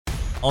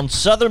on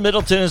Southern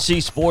Middle Tennessee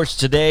Sports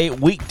Today,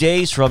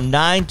 weekdays from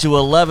 9 to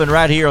 11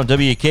 right here on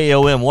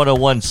WKOM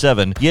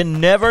 1017. You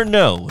never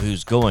know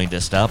who's going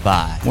to stop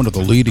by. One of the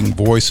leading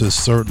voices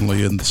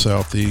certainly in the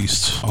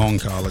Southeast on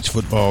college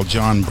football,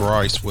 John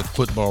Bryce with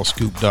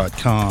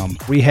footballscoop.com.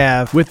 We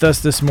have with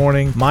us this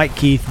morning Mike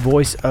Keith,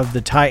 voice of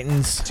the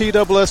Titans.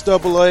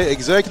 TSSAA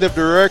Executive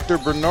Director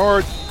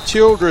Bernard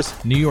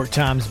Childress. New York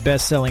Times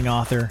best-selling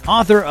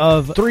author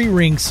of Three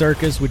Ring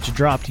Circus, which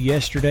dropped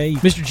yesterday.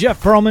 Mr.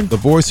 Jeff Pearlman. The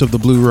voice of the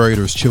Blue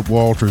Raiders, Chip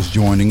Walters,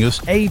 joining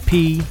us.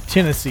 AP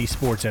Tennessee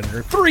sports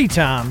editor,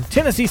 three-time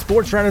Tennessee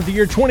Sports Writer of the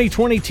Year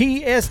 2020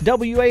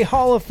 TSWA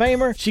Hall of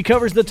Famer. She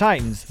covers the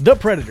Titans, the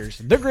Predators,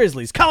 the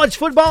Grizzlies, college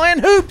football,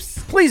 and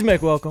hoops. Please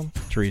make welcome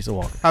Teresa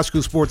Walker. High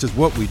school sports is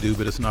what we do,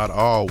 but it's not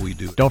all we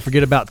do. Don't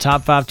forget about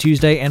Top 5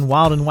 Tuesday and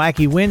Wild and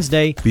Wacky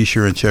Wednesday. Be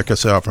sure and check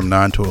us out from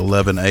 9 to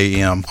 11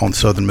 a.m. on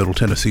Southern Middle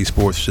Tennessee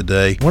Sports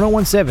Today.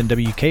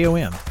 1017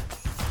 WKOM.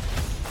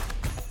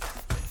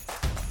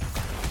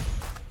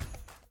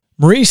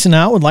 Maurice and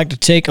I would like to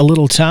take a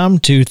little time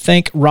to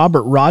thank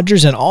Robert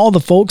Rogers and all the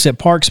folks at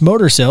Parks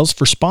Motor Sales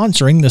for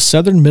sponsoring the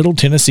Southern Middle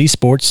Tennessee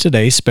Sports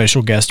Today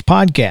special guest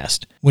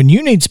podcast. When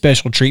you need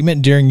special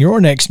treatment during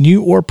your next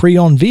new or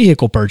pre-owned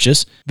vehicle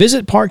purchase,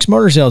 visit Parks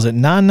Motor Sales at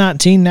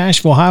 919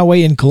 Nashville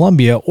Highway in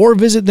Columbia or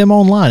visit them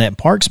online at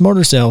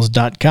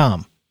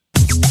parksmotorsales.com.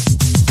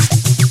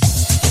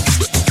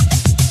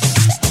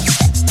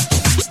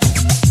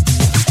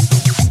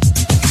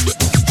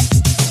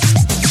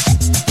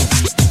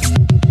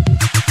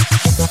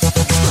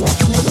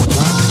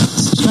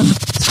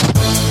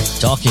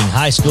 Talking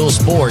high school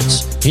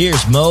sports,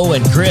 here's Mo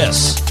and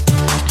Chris.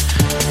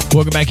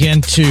 Welcome back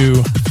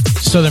into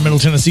Southern Middle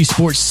Tennessee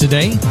Sports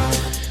Today.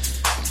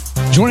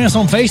 Joining us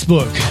on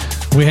Facebook,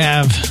 we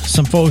have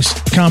some folks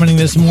commenting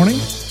this morning.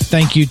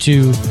 Thank you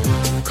to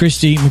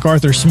Christy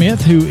MacArthur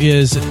Smith, who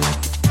is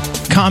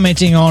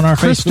commenting on our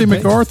Christy Facebook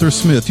page. MacArthur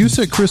Smith. You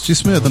said Christy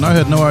Smith, and I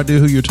had no idea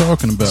who you're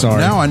talking about. Sorry.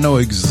 Now I know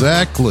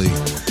exactly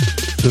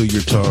who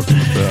you're talking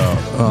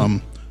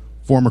about.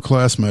 Former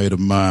classmate of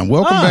mine.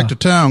 Welcome back to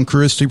town,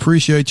 Christy.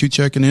 Appreciate you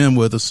checking in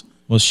with us.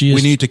 Well, we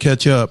need to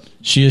catch up.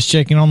 She is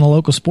checking on the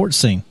local sports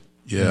scene.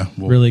 Yeah.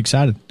 Well, really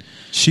excited.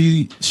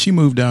 She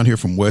moved down here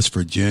from West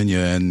Virginia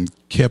and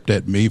kept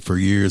at me for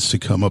years to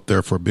come up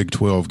there for a Big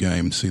 12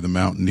 game, see the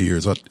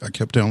Mountaineers. I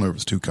kept telling her it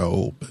was too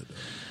cold. But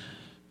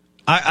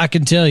I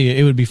can tell you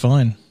it would be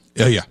fun.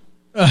 Yeah.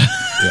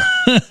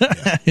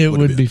 It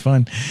would be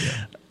fun.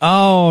 Yeah.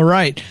 All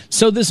right.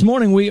 So this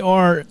morning we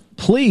are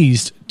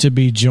pleased to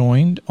be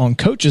joined on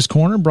Coach's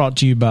Corner, brought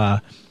to you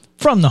by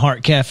From the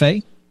Heart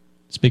Cafe.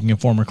 Speaking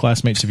of former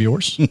classmates of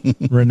yours,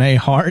 Renee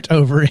Hart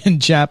over in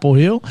Chapel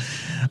Hill,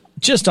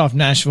 just off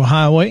Nashville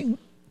Highway.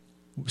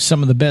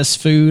 Some of the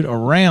best food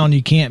around.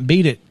 You can't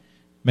beat it.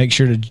 Make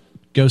sure to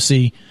go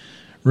see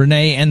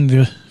Renee and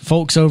the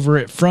folks over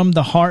at From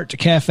the Heart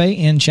Cafe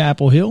in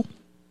Chapel Hill.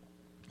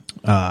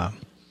 But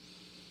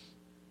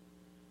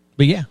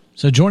yeah,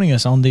 so joining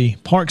us on the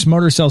Parks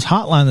Motor Sales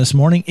hotline this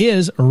morning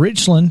is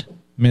Richland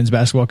men's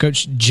basketball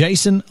coach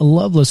Jason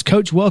Lovelace.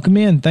 Coach, welcome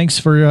in. Thanks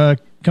for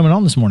coming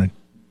on this morning.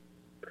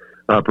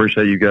 I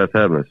appreciate you guys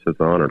having us. It's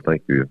an honor.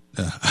 Thank you.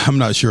 I'm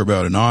not sure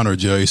about an honor,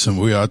 Jason.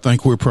 I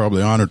think we're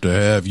probably honored to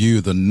have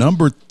you. The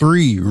number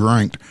 3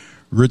 ranked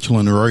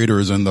Richland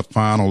Raiders in the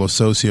final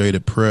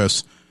Associated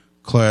Press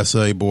Class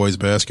A boys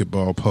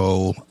basketball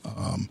poll,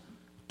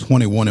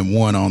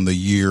 21-1 on the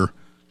year,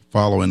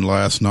 following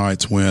last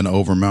night's win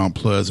over Mount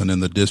Pleasant in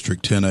the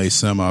District 10A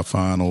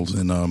semifinals.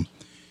 And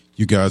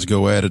you guys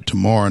go at it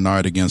tomorrow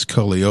night against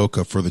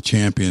Culleoka for the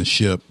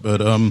championship.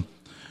 But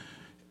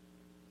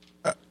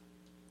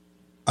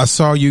I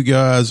saw you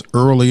guys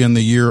early in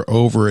the year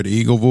over at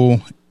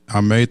Eagleville.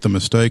 I made the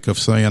mistake of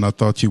saying I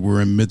thought you were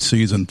in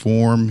midseason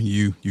form.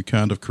 You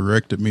kind of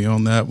corrected me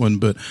on that one,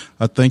 but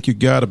I think you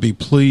got to be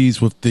pleased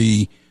with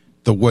the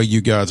way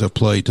you guys have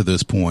played to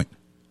this point.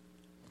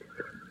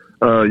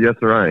 Yes,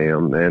 sir, I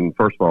am. And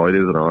first of all, it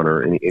is an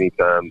honor any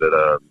time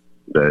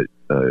that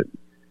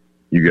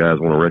you guys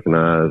want to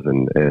recognize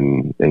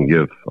and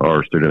give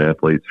our student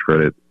athletes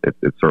credit.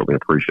 It's certainly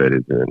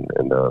appreciated,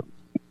 and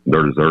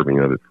they're deserving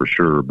of it for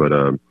sure. But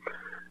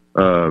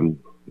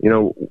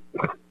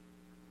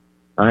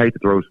I hate to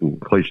throw some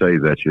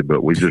cliches at you,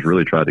 but we just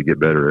really tried to get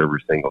better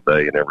every single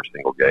day and every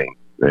single game.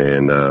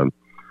 And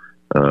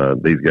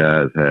these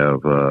guys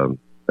have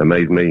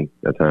amazed me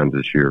at times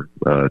this year.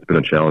 It's been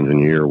a challenging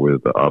year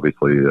with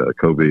obviously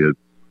COVID,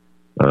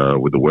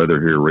 with the weather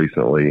here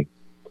recently.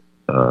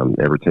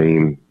 Every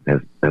team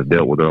has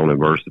dealt with their own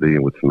adversity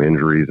and with some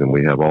injuries, and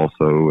we have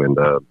also. And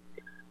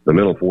the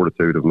mental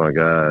fortitude of my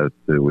guys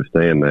to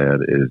withstand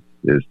that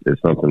is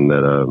something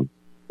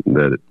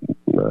that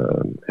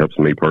helps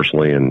me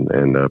personally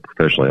and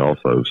professionally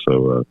also.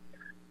 So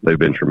they've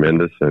been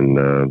tremendous,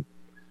 and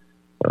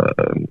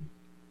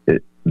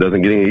it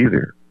doesn't get any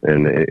easier,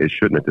 and it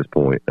shouldn't at this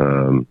point.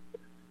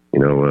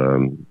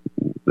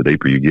 The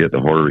deeper you get, the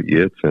harder it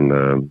gets,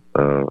 and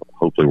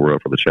hopefully we're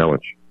up for the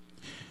challenge.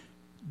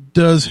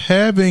 Does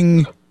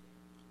having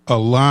a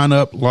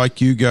lineup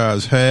like you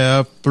guys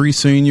have, 3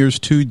 seniors,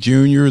 2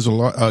 juniors, a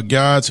lot,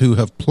 guys who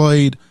have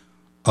played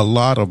a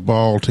lot of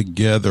ball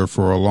together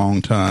for a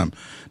long time,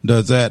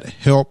 does that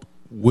help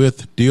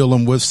with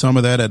dealing with some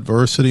of that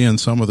adversity and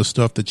some of the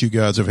stuff that you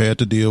guys have had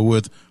to deal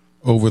with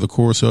over the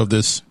course of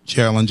this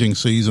challenging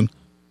season?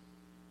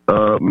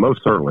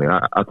 Most certainly.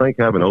 I think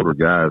having older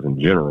guys in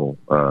general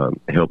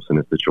helps in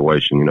this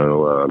situation. You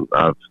know,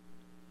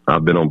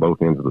 I've been on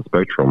both ends of the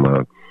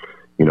spectrum.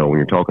 You know, when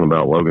you're talking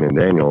about Logan and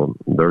Daniel,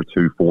 they're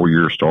 2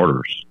 4-year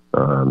starters.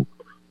 When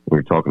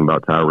you're talking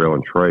about Tyrell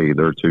and Trey,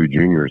 they're 2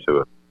 juniors who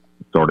have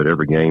started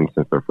every game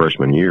since their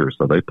freshman year.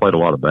 So they played a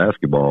lot of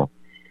basketball.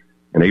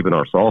 And even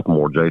our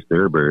sophomore, Jace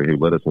Derryberry, who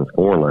led us in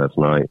scoring last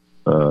night,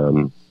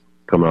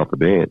 coming off the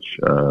bench,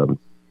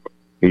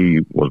 he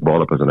was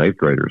brought up as an 8th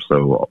grader.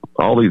 So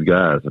all these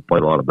guys have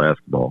played a lot of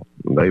basketball.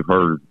 They've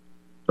heard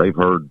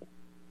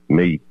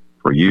me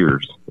for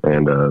years,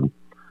 and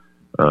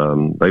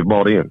they've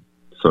bought in.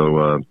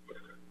 So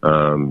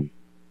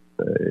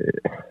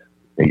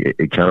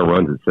it kind of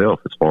runs itself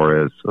as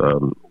far as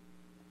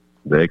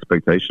the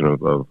expectation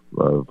of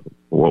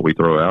what we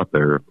throw out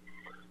there.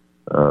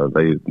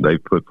 They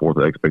put forth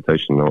the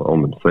expectation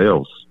on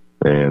themselves,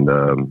 and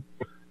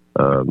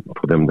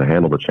for them to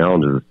handle the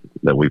challenges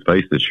that we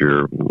face this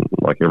year,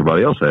 like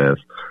everybody else has.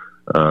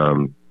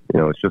 You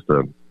know, it's just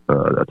a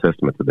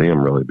testament to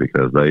them, really,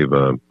 because they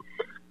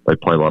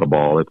play a lot of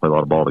ball. They play a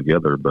lot of ball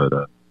together, but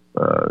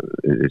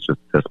it's just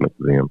a testament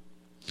to them.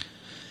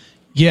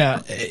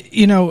 Yeah,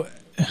 you know,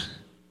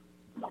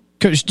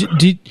 Coach,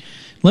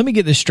 let me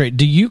get this straight.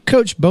 Do you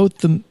coach both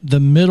the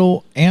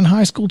middle and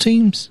high school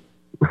teams?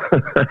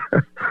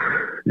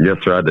 Yes,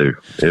 sir, I do.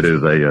 It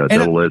is a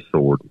double-edged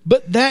sword.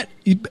 But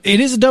it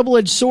is a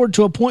double-edged sword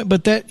to a point,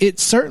 but that it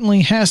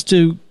certainly has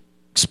to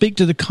speak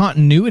to the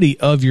continuity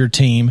of your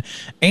team.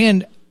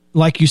 And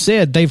like you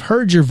said, they've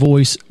heard your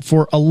voice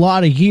for a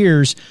lot of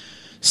years.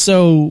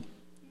 So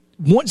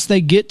once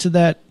they get to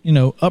that, you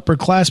know,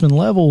 upperclassman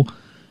level,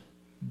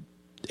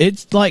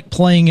 it's like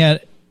playing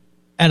at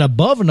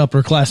above an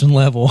upperclassman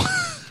level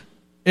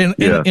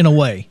in a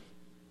way.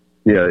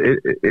 Yeah,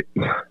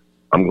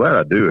 I'm glad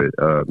I do it.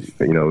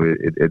 You know,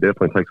 it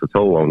definitely takes a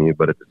toll on you,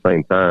 but at the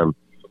same time,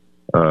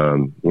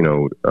 you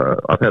know,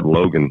 I've had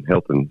Logan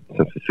helping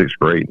since the 6th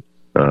grade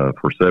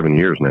for 7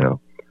 years now,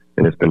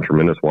 and it's been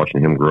tremendous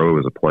watching him grow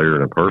as a player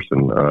and a person.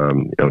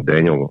 You know,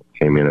 Daniel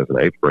came in as an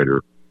 8th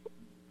grader,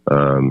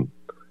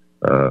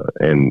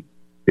 and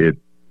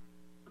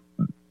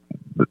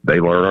they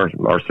learn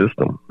our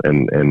system,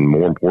 and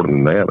more important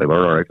than that, they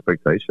learn our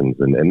expectations,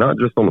 and not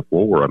just on the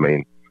floor. I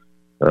mean,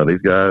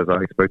 these guys,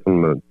 I expect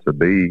them to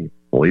be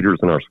leaders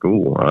in our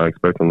school. I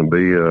expect them to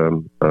be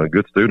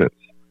good students,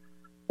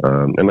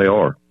 and they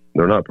are.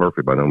 They're not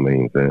perfect by no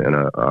means, and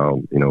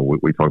you know,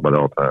 we talk about it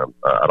all the time.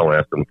 I don't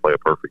ask them to play a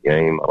perfect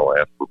game. I don't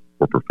ask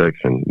for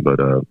perfection, but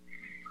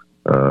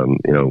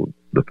you know,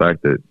 the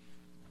fact that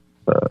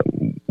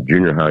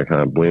junior high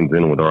kind of blends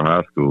in with our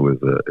high school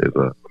is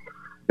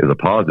a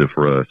positive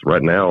for us.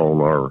 Right now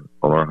on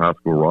our high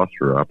school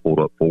roster, I pulled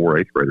up 4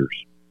 8th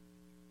graders.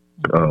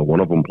 One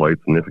of them played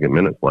significant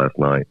minutes last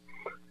night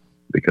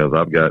because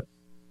I've got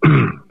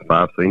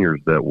 5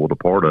 seniors that will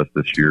depart us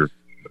this year,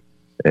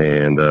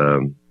 and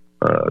 2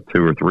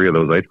 or 3 of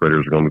those 8th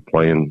graders are going to be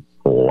playing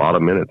a lot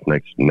of minutes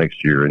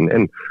next year.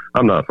 And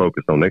I'm not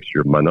focused on next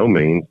year by no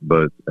means,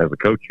 but as a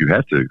coach, you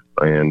have to.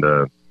 And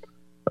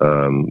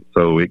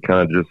so it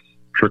kind of just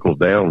trickles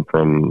down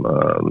from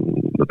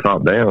the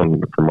top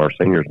down, from our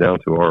seniors down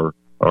to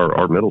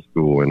our middle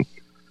school. And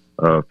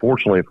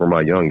fortunately for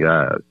my young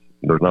guys,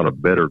 there's not a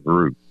better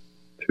group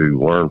to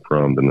learn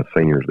from than the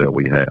seniors that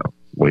we have.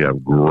 We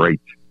have great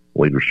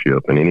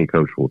leadership, and any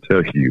coach will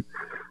tell you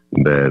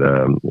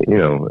that, you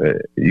know,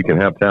 you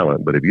can have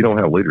talent, but if you don't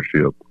have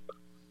leadership,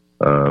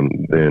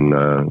 then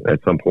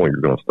at some point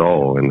you're going to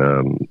stall. And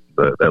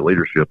that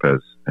leadership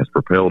has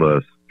propelled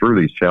us through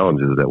these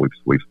challenges that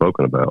we've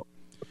spoken about.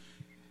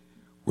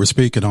 We're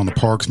speaking on the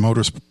Parks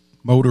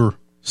Motor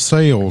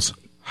Sales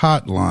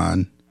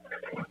Hotline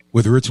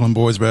with Richland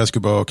boys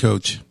basketball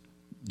coach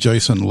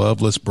Jason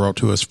Lovelace, brought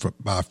to us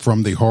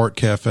from the Hart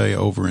Cafe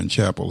over in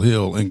Chapel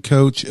Hill. And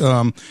Coach,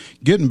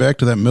 getting back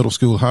to that middle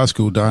school, high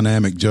school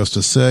dynamic just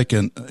a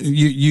second,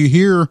 you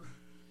hear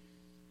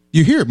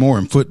it more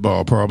in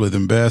football probably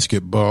than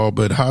basketball,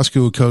 but high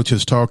school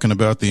coaches talking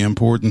about the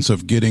importance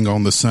of getting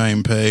on the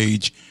same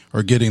page,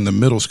 or getting the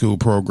middle school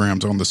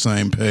programs on the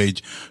same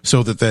page,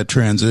 so that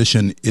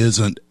transition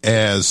isn't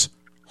as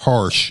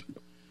harsh.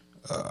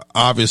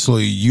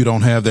 Obviously, you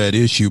don't have that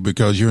issue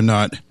because you're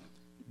not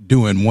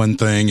doing one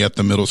thing at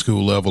the middle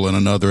school level and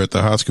another at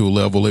the high school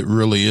level. It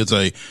really is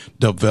a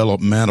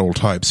developmental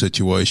type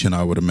situation,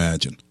 I would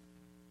imagine.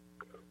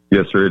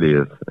 Yes, sir, it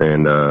is.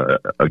 And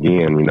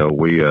again, you know,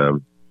 we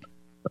the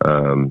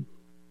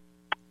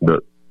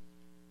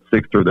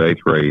 6th through the 8th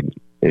grade,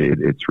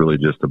 it's really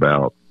just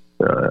about.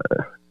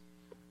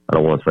 I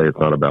don't want to say it's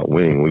not about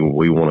winning.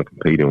 We want to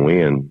compete and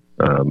win,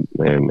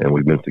 and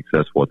we've been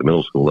successful at the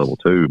middle school level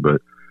too.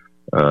 But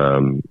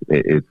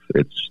It's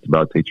just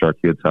about teaching our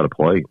kids how to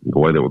play the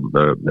way that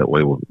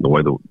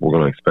we're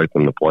going to expect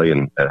them to play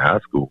at high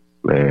school.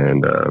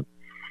 And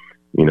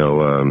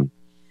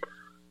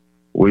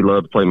we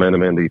love to play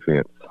man-to-man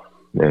defense.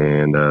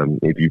 And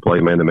if you play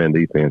man-to-man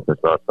defense,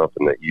 that's not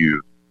something that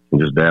you can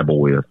just dabble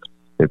with.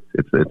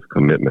 It's a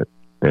commitment,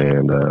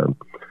 and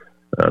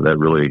that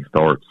really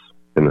starts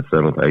in the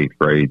 7th, 8th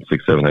grade,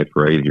 6th, 7th, 8th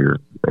grade here.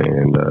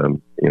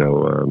 And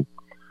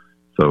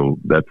so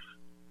that's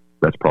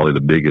probably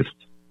the biggest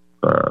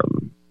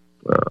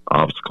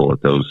obstacle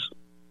that those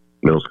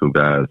middle school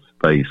guys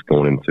face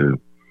going into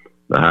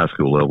the high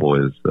school level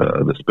is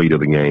the speed of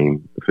the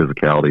game, the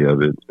physicality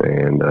of it,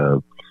 and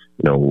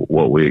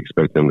what we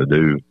expect them to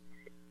do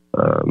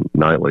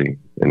nightly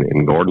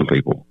in guarding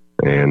people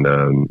and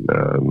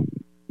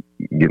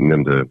getting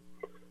them to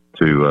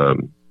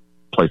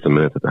play some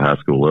minutes at the high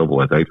school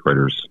level as 8th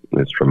graders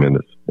is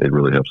tremendous. It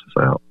really helps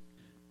us out.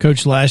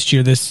 Coach, last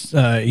year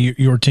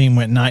your team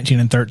went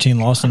 19-13,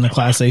 lost in the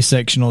Class A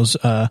sectionals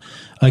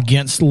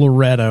against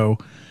Loretto.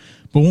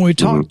 But when we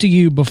talked to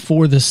you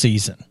before the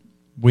season,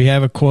 we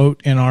have a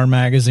quote in our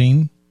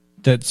magazine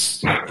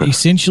that's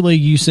essentially,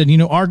 you said,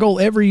 our goal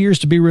every year is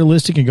to be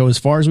realistic and go as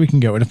far as we can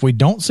go. And if we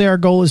don't say our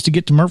goal is to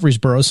get to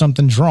Murfreesboro,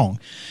 something's wrong.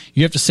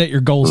 You have to set your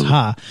goals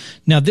high.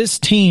 Now, this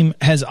team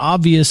has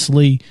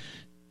obviously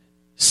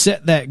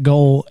set that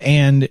goal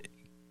and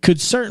could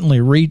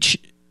certainly reach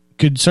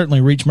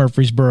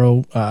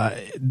Murfreesboro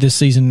this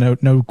season.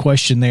 No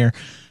question there.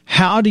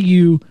 How do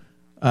you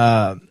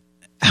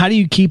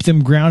keep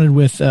them grounded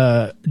with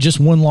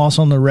just one loss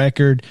on the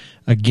record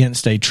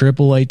against a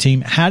AAA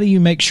team? How do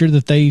you make sure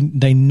that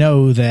they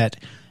know that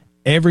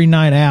every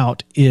night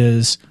out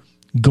is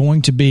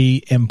going to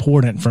be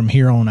important from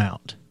here on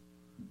out?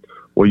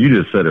 Well, you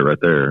just said it right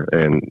there.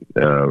 And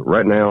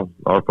right now,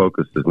 our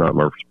focus is not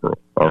Murfreesboro.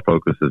 Our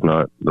focus is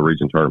not the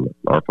region tournament.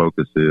 Our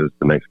focus is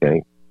the next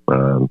game,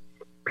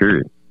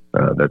 period.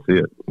 That's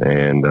it.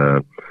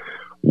 And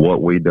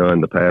what we've done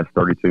the past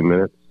 32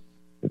 minutes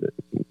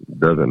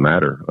doesn't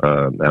matter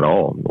at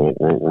all. What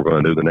we're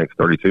going to do the next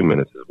 32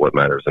 minutes is what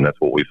matters, and that's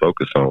what we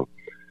focus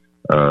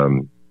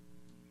on.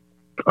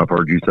 I've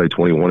heard you say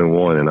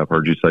 21-1, and I've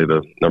heard you say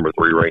the number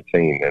 3 ranked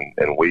team,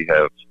 and we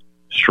have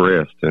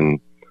stressed, and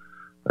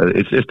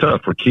it's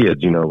tough for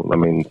kids,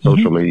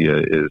 social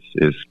media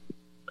is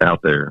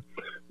out there,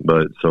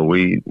 but so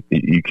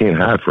you can't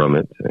hide from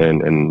it,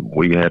 and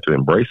we have to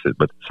embrace it.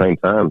 But at the same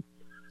time,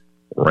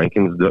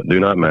 rankings do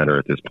not matter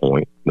at this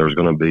point. There's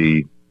going to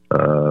be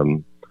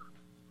 4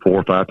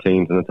 or 5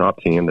 teams in the top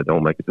 10 that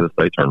don't make it to the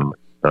state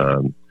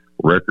tournament.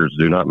 Records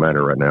do not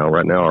matter right now.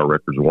 Right now, our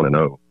record's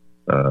 1-0,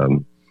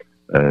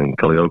 and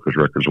Culleoka's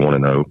record's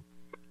 1-0.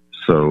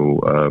 So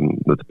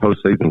the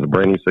postseason is a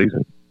brand new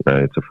season.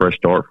 It's a fresh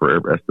start for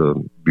every. That's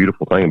the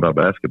beautiful thing about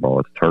basketball.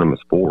 It's a tournament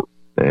sport,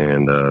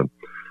 and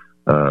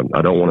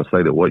I don't want to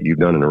say that what you've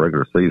done in the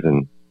regular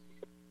season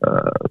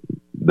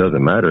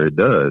doesn't matter. It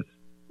does,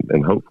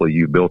 and hopefully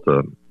you built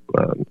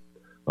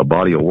a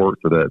body of work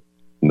for that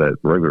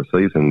regular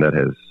season that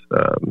has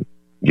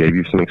gave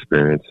you some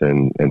experience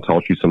and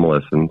taught you some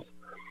lessons.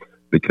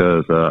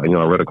 Because I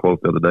read a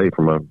quote the other day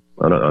from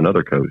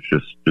another coach,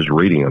 just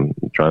reading them,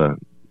 trying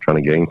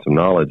to gain some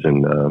knowledge,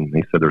 and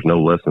he said there's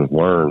no lessons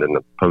learned in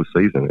the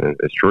postseason. And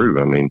it's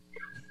true. I mean,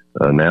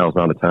 now's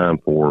not a time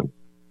for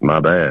my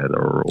bad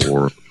or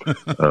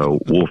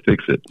we'll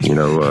fix it.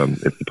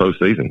 It's the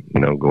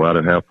postseason. Go out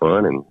and have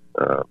fun and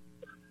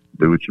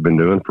do what you've been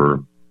doing for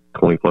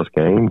 20 plus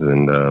games,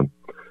 and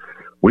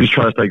we just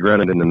try to stay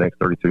grounded in the next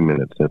 32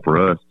 minutes. And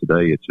for us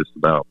today, it's just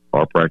about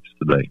our practice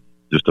today,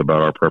 just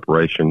about our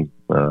preparation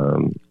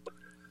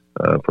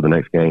for the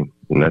next game.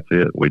 And that's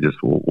it.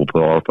 We'll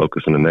put all our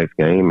focus in the next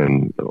game,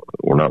 and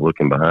we're not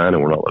looking behind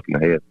and we're not looking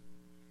ahead.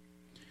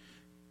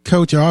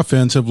 Coach,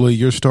 offensively,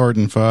 your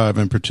starting 5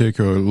 in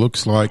particular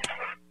looks like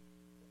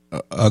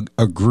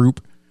a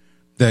group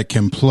that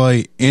can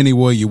play any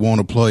way you want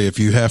to play. If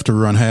you have to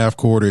run half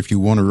court, if you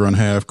want to run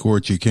half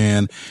court, you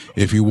can.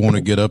 If you want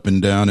to get up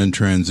and down in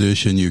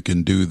transition, you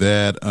can do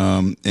that.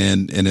 And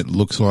it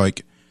looks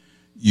like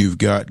you've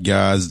got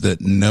guys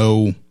that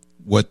know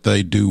what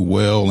they do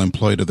well and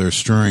play to their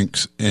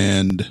strengths.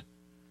 And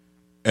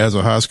as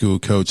a high school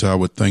coach, I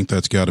would think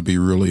that's got to be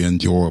really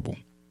enjoyable.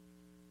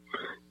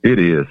 It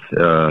is.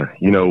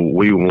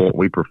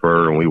 We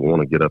prefer and we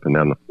want to get up and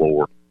down the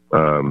floor.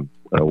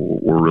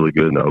 We're really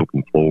good in the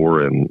open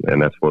floor, and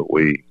that's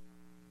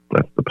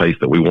that's the pace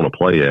that we want to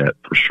play at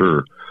for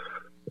sure.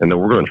 And that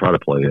we're going to try to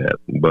play at.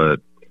 But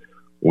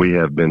we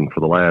have been for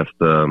the last,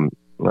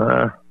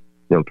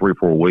 3 or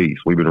 4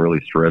 weeks, we've been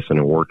really stressing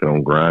and working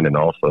on grinding.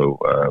 Also,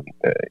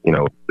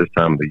 this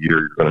time of the year,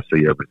 you're going to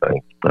see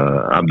everything.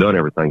 I've done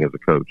everything as a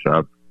coach.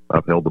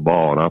 I've held the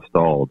ball and I've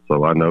stalled.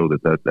 So I know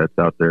that's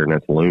out there and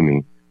that's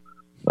looming.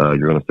 You're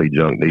going to see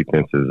junk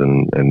defenses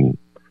and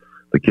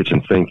the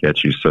kitchen sink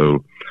at you.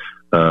 So,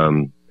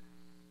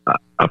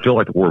 I feel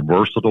like we're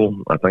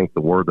versatile. I think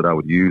the word that I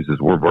would use is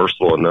we're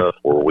versatile enough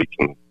where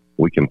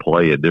we can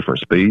play at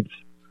different speeds.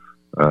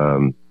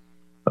 I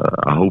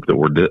hope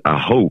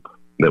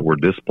that we're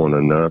disciplined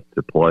enough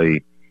to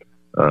play,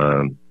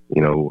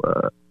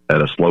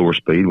 at a slower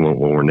speed when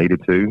we're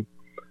needed to.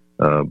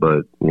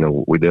 But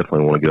we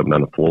definitely want to get up and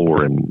down the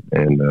floor and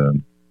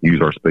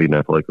use our speed and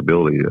athletic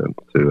ability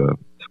to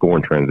score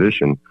in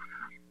transition.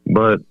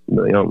 But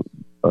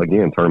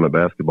again, tournament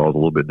basketball is a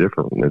little bit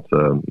different. It's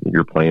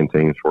you're playing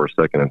teams for a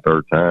second and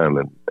third time,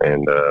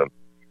 and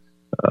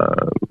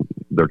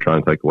they're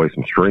trying to take away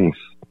some strengths.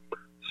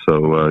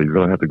 So you're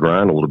going to have to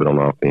grind a little bit on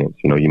offense.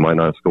 You might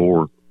not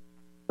score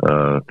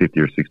 50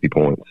 or 60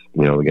 points.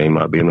 The game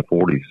might be in the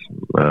 40s,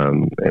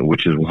 and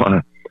which is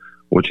why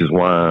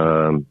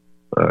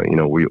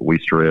we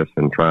stress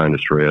and trying to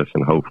stress,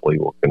 and hopefully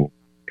we can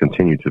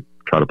continue to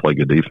try to play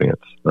good defense.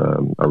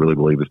 I really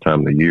believe this time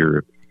of the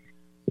year,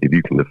 if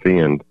you can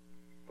defend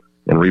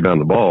and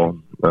rebound the ball,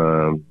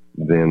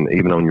 then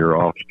even on your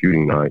off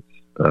shooting nights,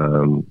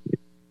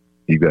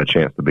 you've got a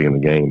chance to be in the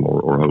game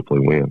or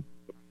hopefully win.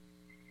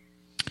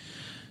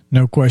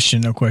 No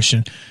question.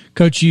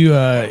 Coach, you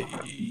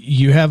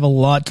have a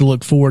lot to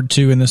look forward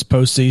to in this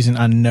postseason.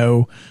 I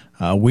know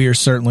we are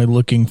certainly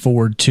looking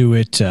forward to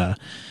it.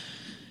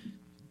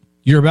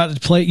 You're about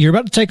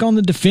to take on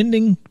the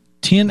defending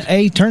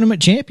 10A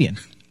tournament champion.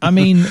 I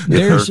mean,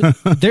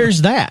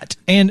 there's that,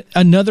 and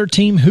another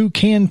team who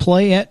can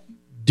play at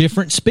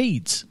different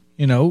speeds.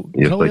 Yes,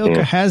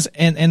 Culleoka has,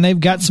 and they've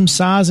got some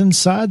size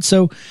inside,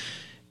 so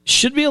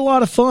should be a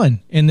lot of fun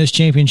in this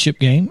championship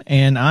game,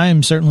 and I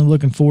am certainly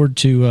looking forward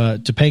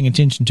to paying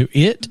attention to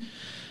it.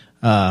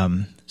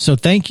 So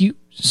thank you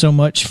so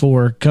much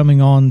for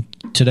coming on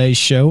today's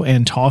show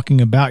and talking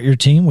about your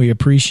team. We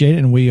appreciate it,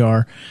 and we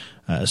are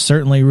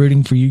certainly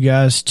rooting for you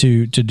guys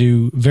to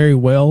do very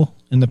well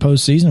in the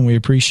postseason. We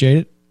appreciate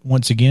it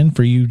once again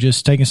for you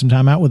just taking some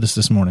time out with us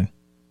this morning.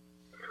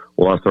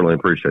 Well, I certainly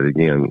appreciate it.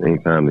 Again,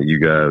 anytime that you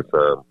guys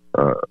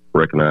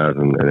recognize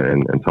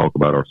and talk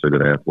about our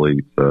student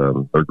athletes,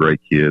 they're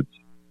great kids.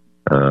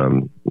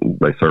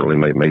 They certainly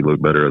may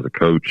look better as a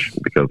coach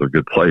because they're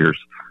good players.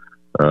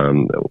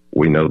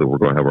 We know that we're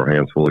going to have our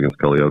hands full against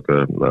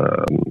Culleoka.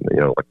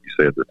 Like you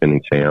said,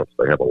 defending champs,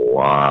 they have a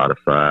lot of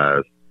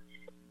size.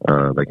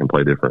 They can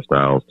play different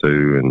styles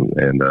too,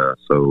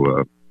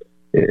 so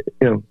it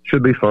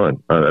should be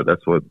fun.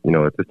 That's what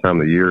at this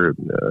time of the year,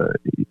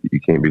 you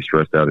can't be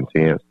stressed out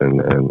intense,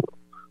 and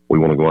we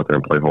want to go out there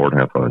and play hard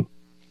and have fun.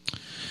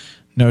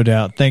 No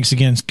doubt. Thanks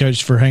again,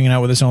 Coach, for hanging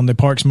out with us on the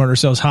Parks Motor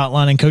Sales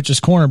Hotline and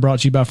Coach's Corner, brought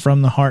to you by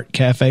From the Heart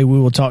Cafe. We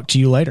will talk to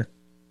you later.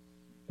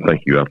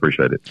 Thank you. I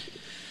appreciate it.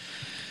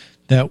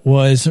 That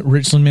was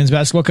Richland men's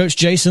basketball coach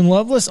Jason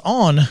Lovelace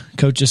on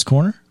Coach's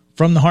Corner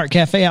from the Heart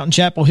Cafe out in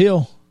Chapel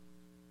Hill.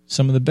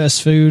 Some of the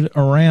best food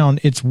around.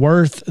 It's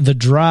worth the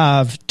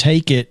drive.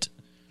 Take it.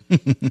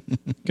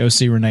 Go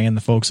see Renee and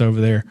the folks over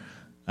there.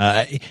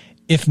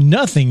 If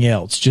nothing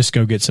else, just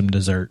go get some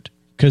dessert,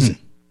 because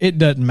it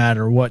doesn't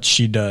matter what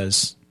she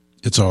does.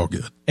 It's all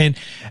good. And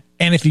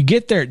if you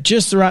get there at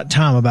just the right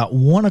time, about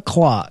 1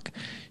 o'clock,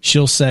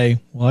 she'll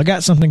say, well, I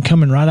got something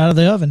coming right out of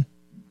the oven.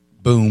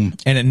 Boom.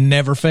 And it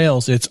never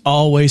fails. It's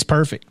always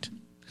perfect.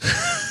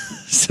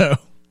 So,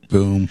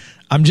 boom.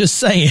 I'm just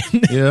saying.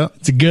 Yeah.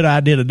 It's a good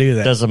idea to do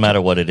that. Doesn't matter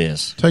what it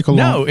is. Take a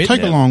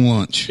long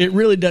lunch. It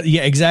really does.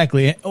 Yeah,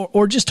 exactly.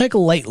 Or just take a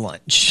late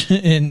lunch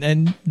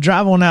and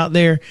drive on out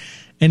there,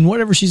 and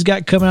whatever she's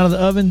got coming out of the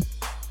oven,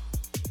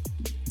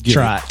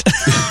 try it.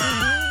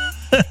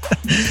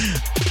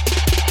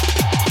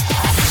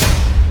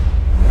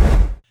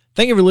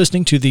 Thank you for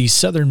listening to the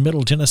Southern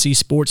Middle Tennessee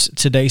Sports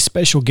Today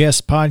special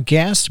guest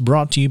podcast,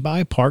 brought to you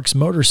by Parks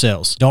Motor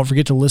Sales. Don't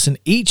forget to listen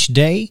each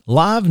day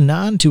live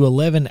 9 to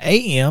 11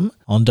 a.m.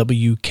 on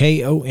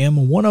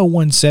WKOM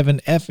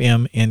 1017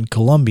 FM in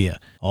Columbia.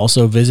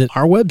 Also visit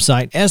our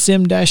website,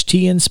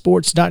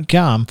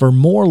 sm-tnsports.com, for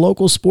more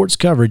local sports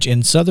coverage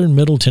in Southern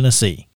Middle Tennessee.